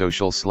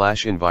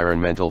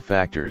 social/environmental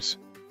factors.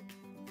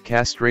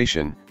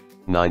 Castration,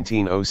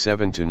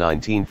 1907 to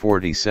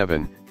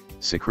 1947,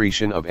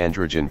 secretion of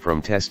androgen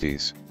from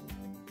testes.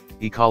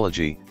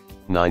 Ecology,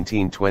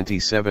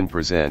 1927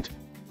 present,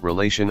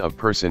 relation of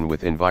person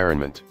with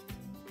environment.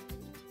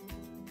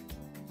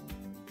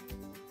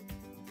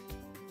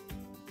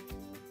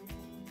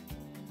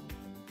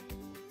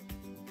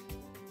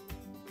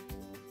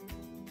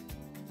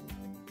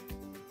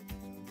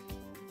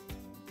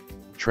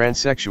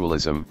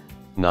 Transsexualism,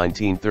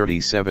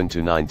 1937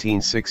 to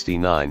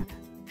 1969,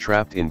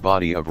 trapped in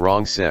body of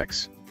wrong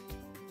sex.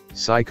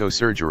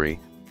 Psychosurgery,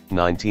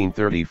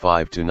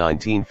 1935 to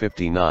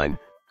 1959,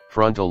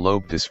 frontal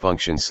lobe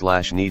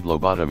dysfunction/need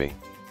lobotomy.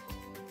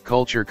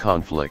 Culture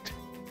conflict,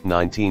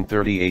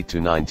 1938 to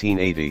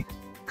 1980,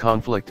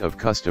 conflict of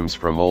customs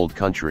from old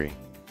country.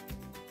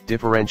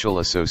 Differential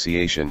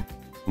association,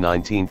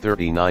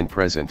 1939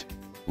 present,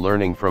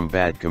 learning from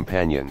bad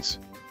companions.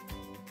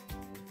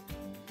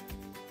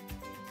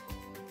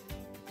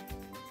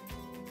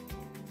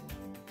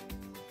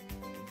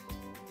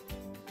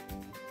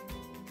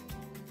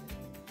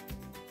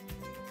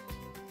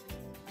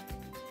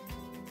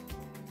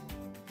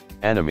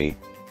 Enemy,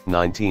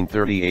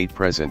 1938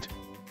 present,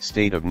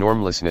 state of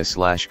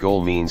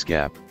normlessness/goal means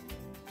gap.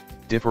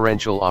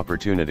 Differential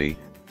opportunity,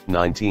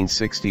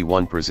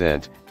 1961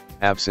 present,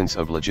 absence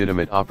of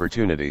legitimate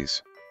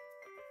opportunities.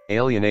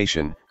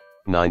 Alienation,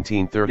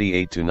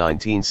 1938 to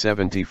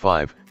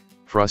 1975,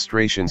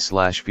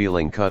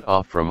 frustration/feeling cut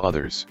off from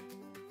others.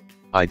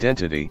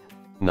 Identity,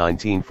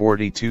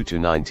 1942 to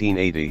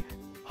 1980,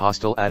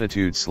 hostile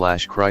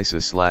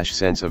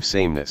attitude/crisis/sense of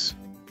sameness.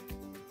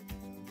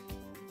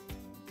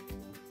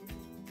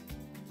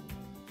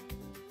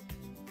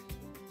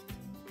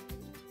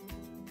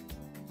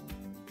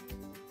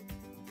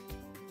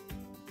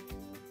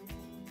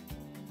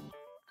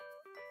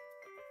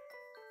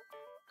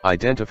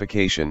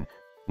 Identification,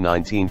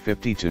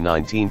 1950 to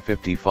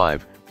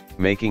 1955,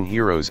 making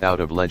heroes out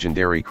of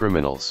legendary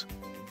criminals.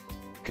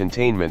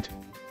 Containment,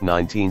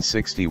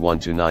 1961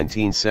 to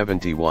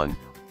 1971,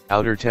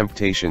 outer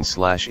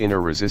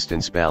temptation/inner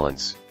resistance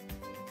balance.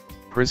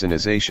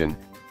 Prisonization,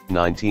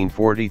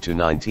 1940 to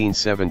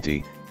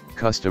 1970,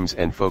 customs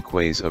and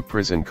folkways of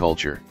prison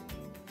culture.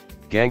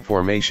 Gang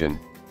formation,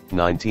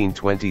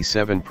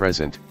 1927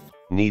 present,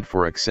 need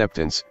for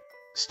acceptance,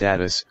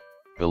 status,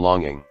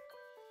 belonging.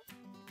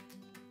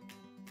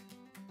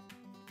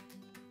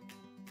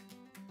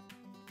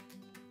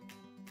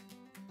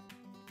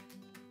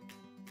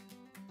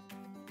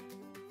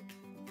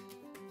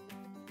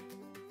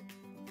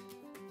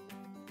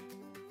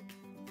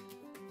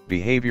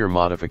 Behavior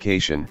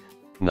modification,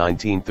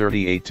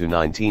 1938 to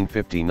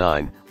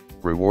 1959,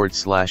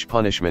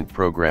 reward/punishment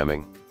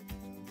programming.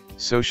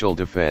 Social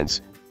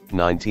defense,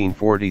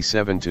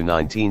 1947 to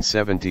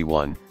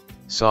 1971,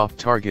 soft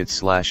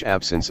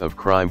targets/absence of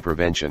crime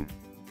prevention.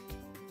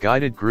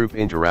 Guided group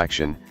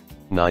interaction,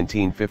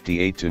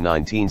 1958 to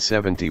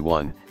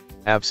 1971,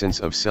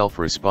 absence of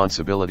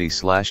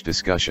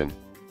self-responsibility/discussion.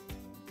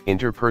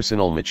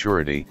 Interpersonal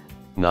maturity,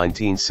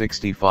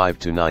 1965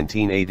 to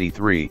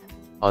 1983,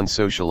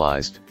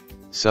 unsocialized,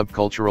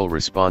 subcultural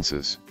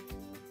responses.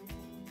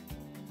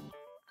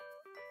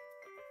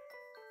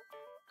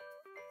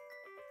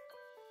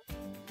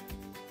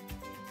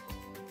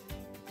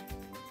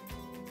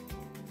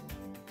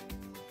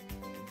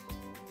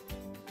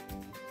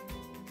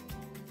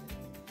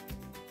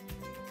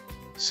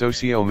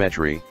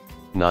 Sociometry,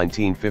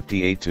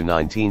 1958 to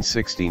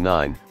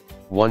 1969,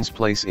 one's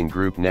place in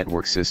group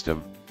network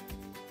system.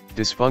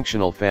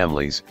 Dysfunctional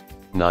families,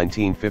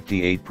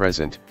 1958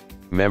 present,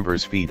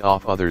 members feed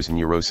off others'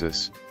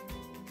 neurosis.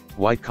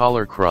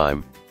 White-collar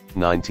crime,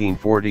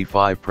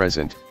 1945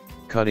 present,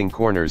 cutting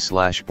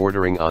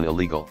corners/bordering on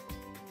illegal.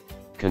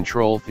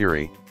 Control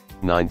theory,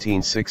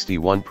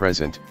 1961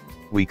 present,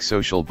 weak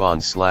social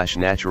bonds /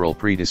 natural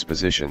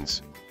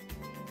predispositions.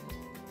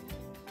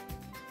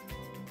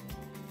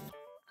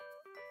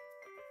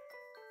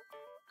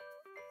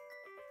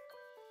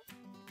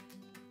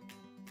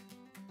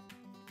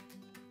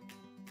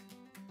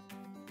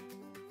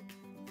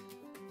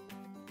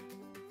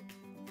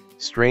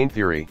 Strain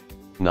theory,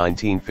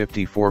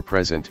 1954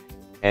 present,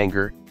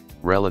 anger,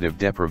 relative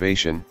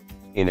deprivation,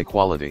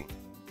 inequality.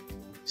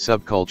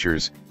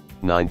 Subcultures,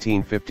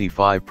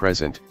 1955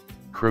 present,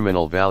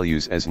 criminal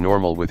values as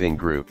normal within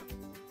group.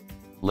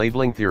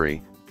 Labeling theory,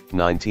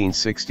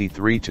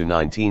 1963 to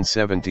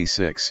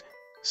 1976,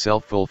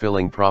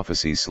 self-fulfilling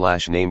prophecies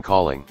 /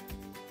 name-calling.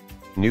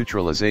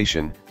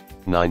 Neutralization,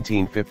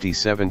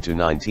 1957 to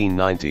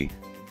 1990,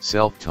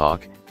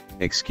 self-talk,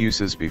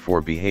 excuses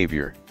before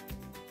behavior.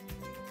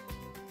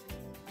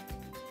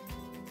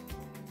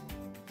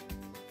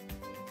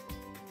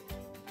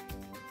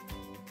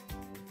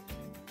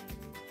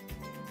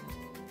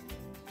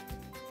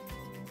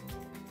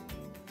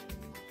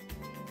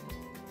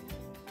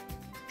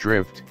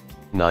 Drift,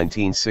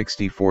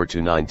 1964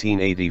 to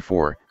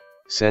 1984,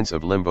 sense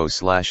of limbo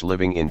 /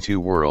 living in two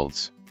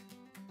worlds.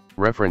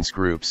 Reference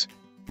groups,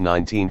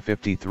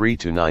 1953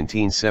 to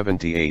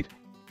 1978,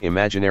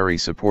 imaginary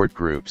support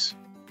groups.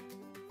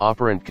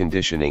 Operant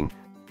conditioning,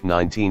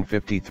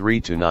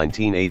 1953 to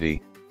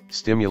 1980,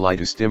 stimuli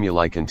to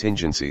stimuli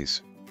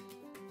contingencies.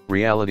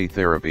 Reality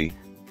therapy,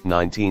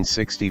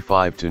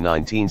 1965 to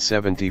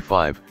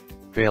 1975,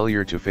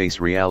 failure to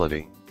face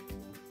reality.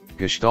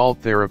 Gestalt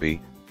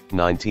therapy,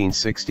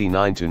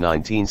 1969 to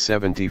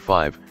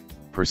 1975,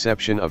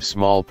 perception of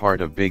small part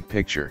of big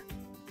picture.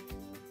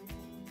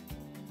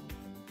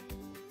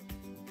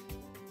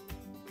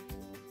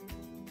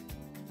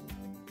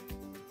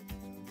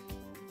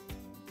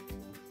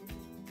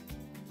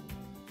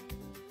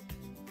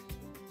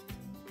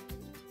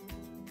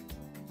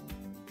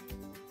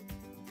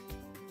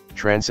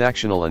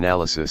 Transactional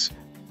analysis,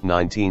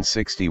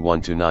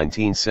 1961 to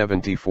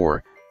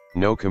 1974,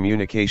 no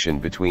communication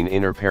between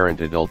inner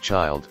parent adult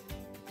child.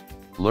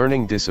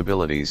 Learning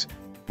disabilities,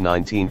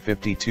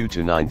 1952 to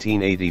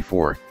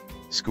 1984,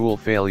 school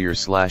failure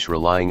 /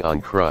 relying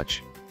on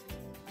crutch.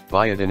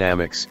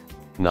 Biodynamics,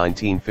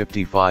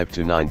 1955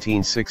 to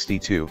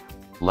 1962,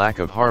 lack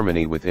of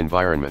harmony with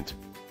environment.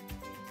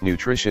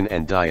 Nutrition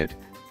and diet,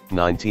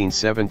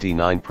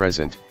 1979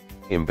 present,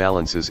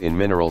 imbalances in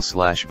mineral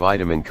 /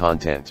 vitamin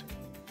content.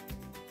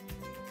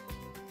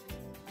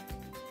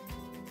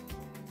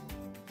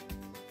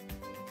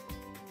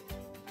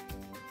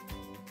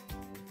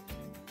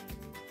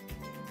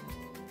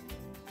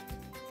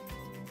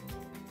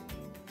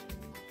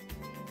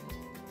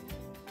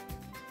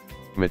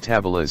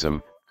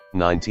 Metabolism,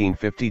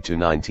 1950 to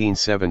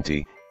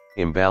 1970,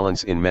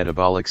 imbalance in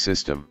metabolic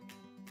system.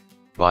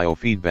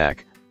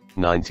 Biofeedback,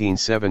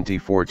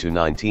 1974 to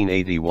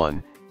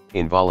 1981,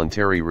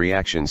 involuntary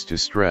reactions to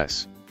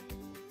stress.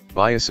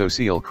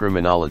 Biosocial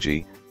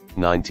criminology,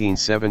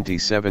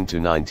 1977 to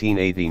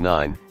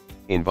 1989,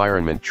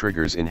 environment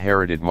triggers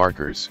inherited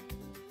markers.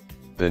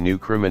 The New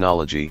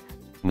Criminology,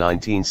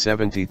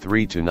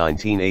 1973 to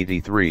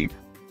 1983,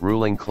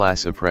 ruling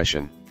class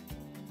oppression.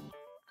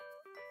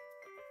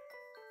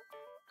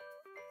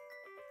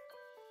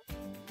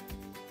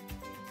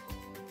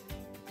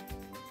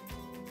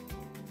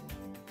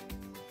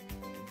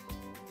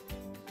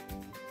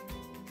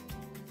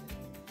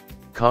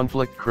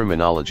 Conflict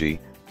criminology,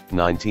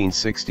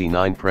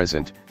 1969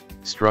 present,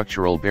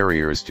 structural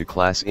barriers to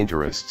class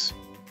interests.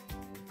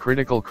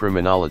 Critical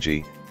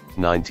criminology,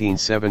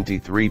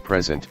 1973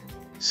 present,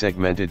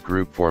 segmented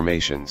group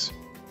formations.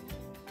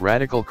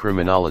 Radical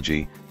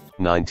criminology,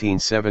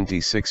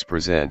 1976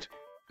 present,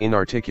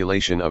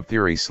 inarticulation of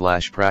theory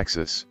 /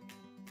 praxis.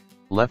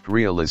 Left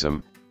realism,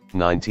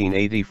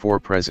 1984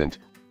 present,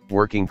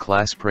 working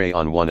class prey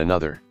on one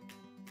another.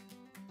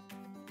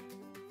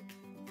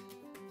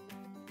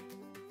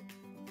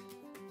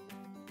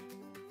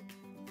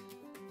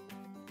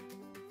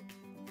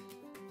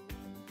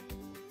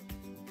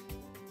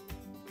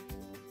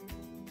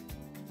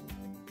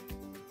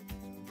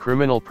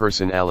 Criminal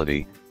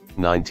personality,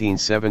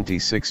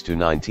 1976 to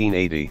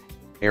 1980,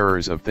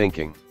 errors of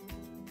thinking.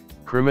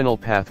 Criminal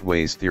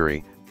pathways theory,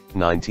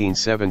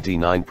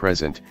 1979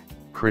 present,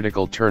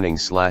 critical turning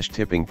 /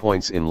 tipping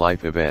points in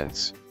life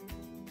events.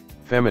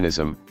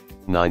 Feminism,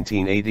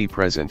 1980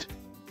 present,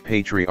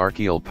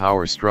 patriarchal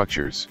power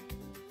structures.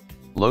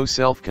 Low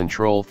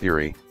self-control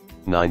theory,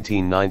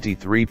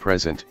 1993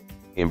 present,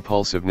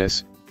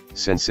 impulsiveness,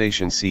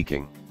 sensation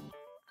seeking.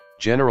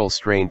 General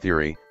strain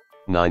theory,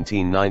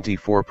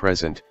 1994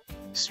 present,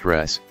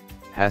 stress,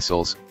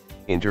 hassles,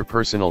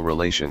 interpersonal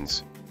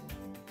relations.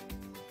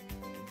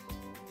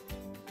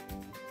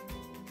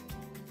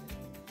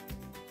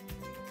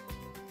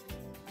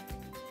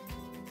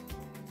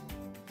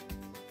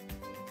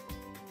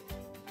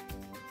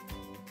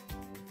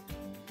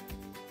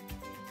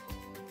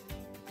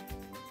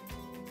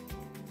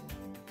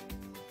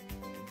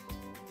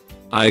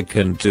 I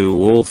can do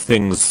all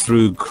things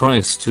through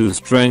Christ who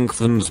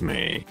strengthens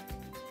me.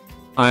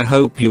 I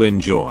hope you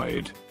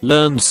enjoyed.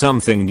 learned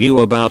something new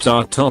about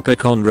our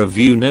topic on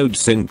review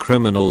notes in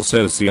criminal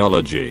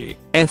sociology,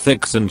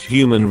 ethics and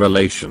human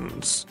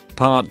relations,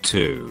 part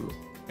 2.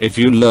 If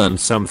you learned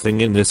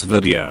something in this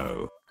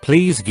video,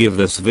 please give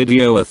this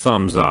video a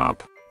thumbs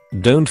up.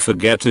 Don't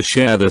forget to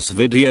share this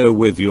video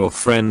with your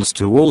friends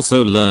to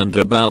also learn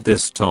about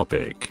this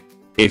topic.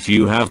 If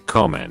you have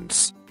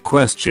comments,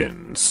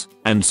 questions,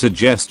 and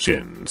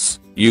suggestions,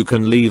 you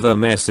can leave a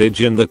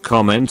message in the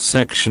comment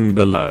section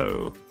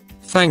below.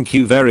 Thank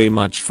you very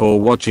much for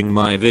watching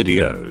my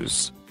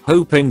videos,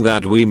 hoping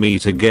that we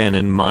meet again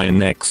in my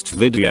next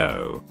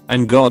video,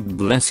 and God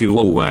bless you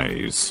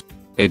always.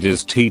 It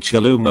is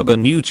Teacher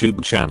Lumaban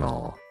YouTube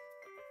channel.